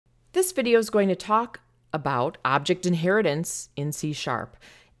This video is going to talk about object inheritance in C#.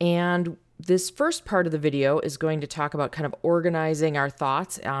 And this first part of the video is going to talk about kind of organizing our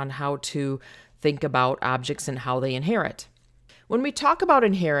thoughts on how to think about objects and how they inherit. When we talk about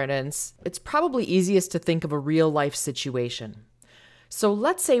inheritance, it's probably easiest to think of a real life situation. So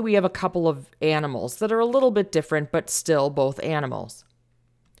let's say we have a couple of animals that are a little bit different, but still both animals.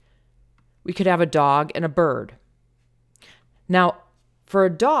 We could have a dog and a bird. Now, for a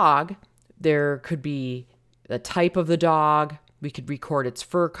dog, there could be the type of the dog. We could record its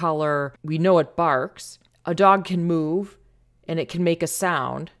fur color. We know it barks. A dog can move, and it can make a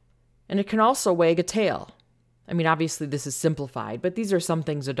sound, and it can also wag a tail. I mean, obviously this is simplified, but these are some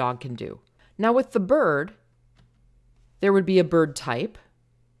things a dog can do. Now with the bird, there would be a bird type.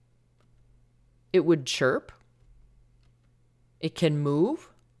 It would chirp. It can move.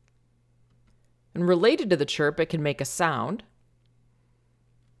 And related to the chirp, it can make a sound.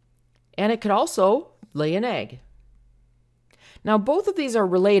 And it could also lay an egg. Now, both of these are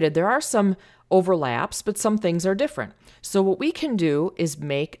related. There are some overlaps, but some things are different. So what we can do is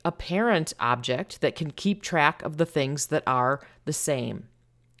make a parent object that can keep track of the things that are the same.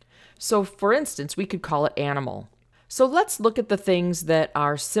 So for instance, we could call it animal. So let's look at the things that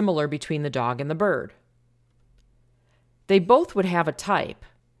are similar between the dog and the bird. They both would have a type.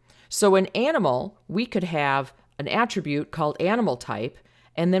 So in animal, we could have an attribute called animal type,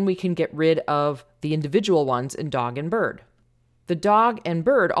 and then we can get rid of the individual ones in dog and bird. The dog and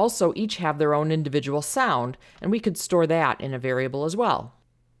bird also each have their own individual sound, and we could store that in a variable as well.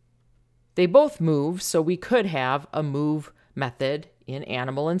 They both move, so we could have a move method in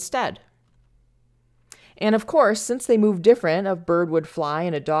animal instead. And of course, since they move different, a bird would fly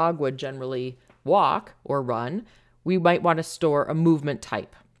and a dog would generally walk or run, we might want to store a movement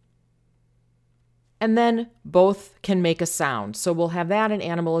type. And then both can make a sound. So we'll have that in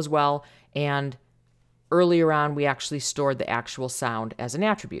animal as well. And earlier on, we actually stored the actual sound as an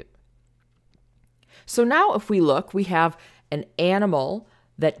attribute. So now if we look, we have an animal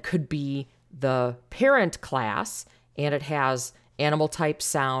that could be the parent class, and it has animal type,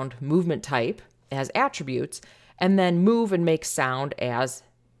 sound, movement type as attributes, and then move and make sound as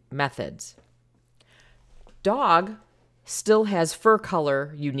methods. Dog still has fur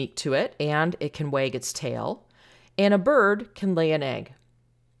color unique to it, and it can wag its tail, and a bird can lay an egg.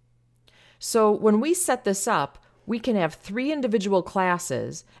 So when we set this up, we can have 3 individual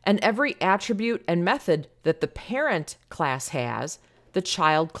classes, and every attribute and method that the parent class has, the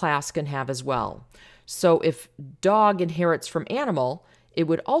child class can have as well. So if dog inherits from animal, it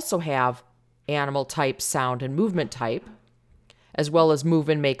would also have animal type, sound, and movement type, as well as move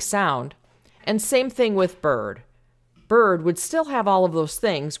and make sound. And same thing with bird. Bird would still have all of those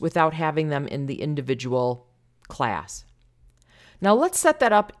things without having them in the individual class. Now let's set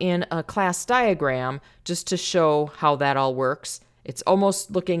that up in a class diagram just to show how that all works. It's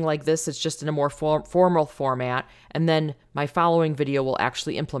almost looking like this. It's just in a more formal format, and then my following video will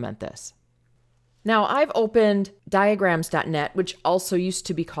actually implement this. Now I've opened diagrams.net, which also used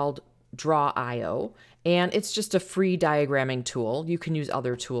to be called Draw.io, and it's just a free diagramming tool. You can use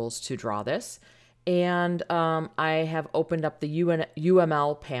other tools to draw this. And I have opened up the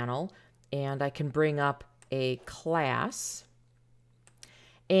UML panel, and I can bring up a class.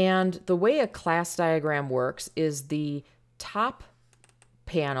 And the way a class diagram works is the top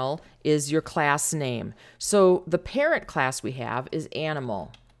panel is your class name. So the parent class we have is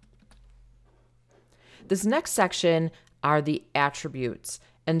animal. This next section are the attributes.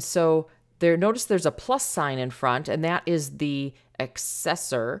 And so notice there's a plus sign in front, and that is the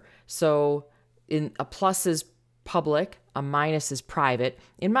accessor. So a plus is public, a minus is private.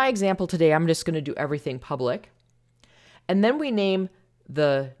 In my example today, I'm just going to do everything public. And then we name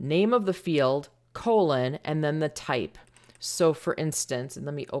the name of the field, colon, and then the type. So for instance, and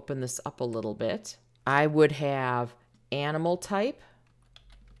let me open this up a little bit, I would have animal type,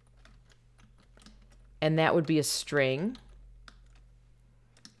 and that would be a string.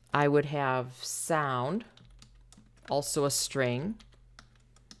 I would have sound, also a string,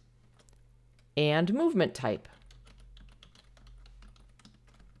 and movement type.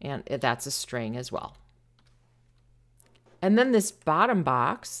 And that's a string as well. And then this bottom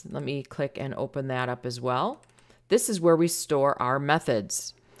box, let me click and open that up as well. This is where we store our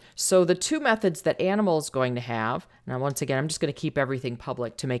methods. So the 2 methods that animal is going to have, now once again, I'm just going to keep everything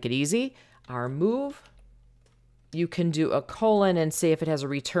public to make it easy, are move. You can do a colon and say if it has a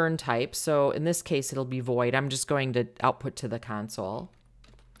return type. So in this case, it'll be void. I'm just going to output to the console.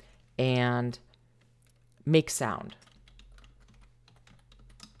 And make sound.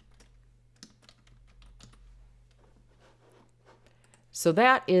 So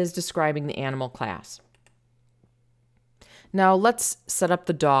that is describing the animal class. Now let's set up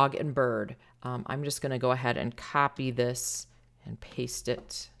the dog and bird. I'm just going to go ahead and copy this and paste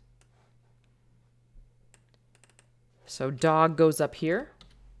it. So dog goes up here.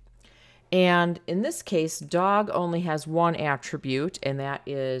 And in this case, dog only has one attribute, and that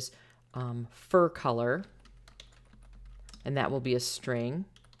is fur color. And that will be a string.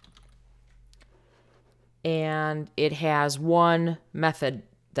 And it has one method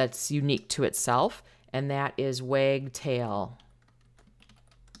that's unique to itself, and that is wag tail.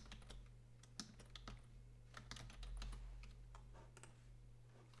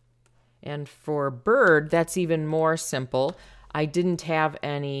 And for bird, that's even more simple. I didn't have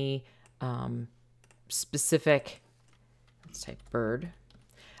any specific, let's type bird.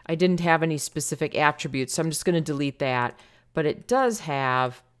 I didn't have any specific attributes, so I'm just going to delete that. But it does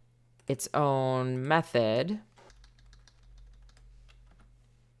have its own method.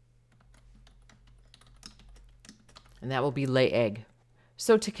 And that will be lay egg.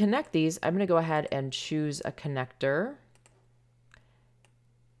 So to connect these, I'm going to go ahead and choose a connector.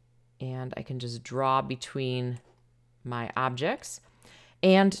 And I can just draw between my objects.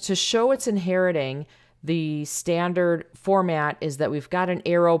 And to show it's inheriting, the standard format is that we've got an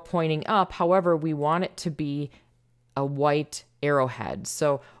arrow pointing up. However, we want it to be a white arrowhead.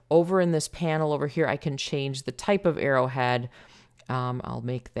 So over in this panel over here, I can change the type of arrowhead. I'll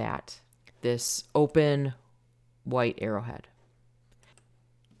make that this open white arrowhead.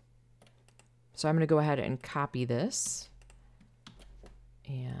 So I'm going to go ahead and copy this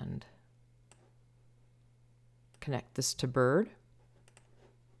and connect this to bird.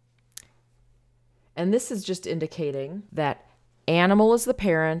 And this is just indicating that animal is the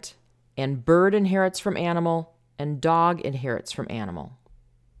parent, and bird inherits from animal, and dog inherits from animal.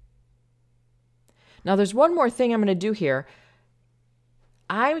 Now there's one more thing I'm going to do here.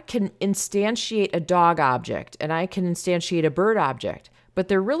 I can instantiate a dog object, and I can instantiate a bird object, but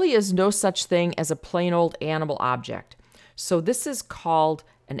there really is no such thing as a plain old animal object. So this is called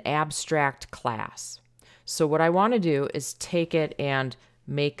an abstract class. So what I want to do is take it and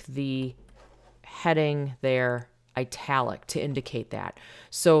make the heading there italic to indicate that.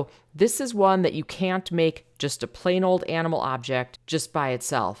 So this is one that you can't make just a plain old animal object just by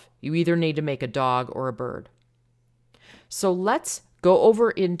itself. You either need to make a dog or a bird. So let's go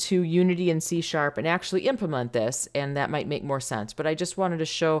over into Unity and C# and actually implement this, and that might make more sense. But I just wanted to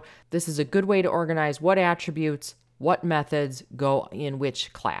show this is a good way to organize what attributes, what methods go in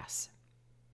which class.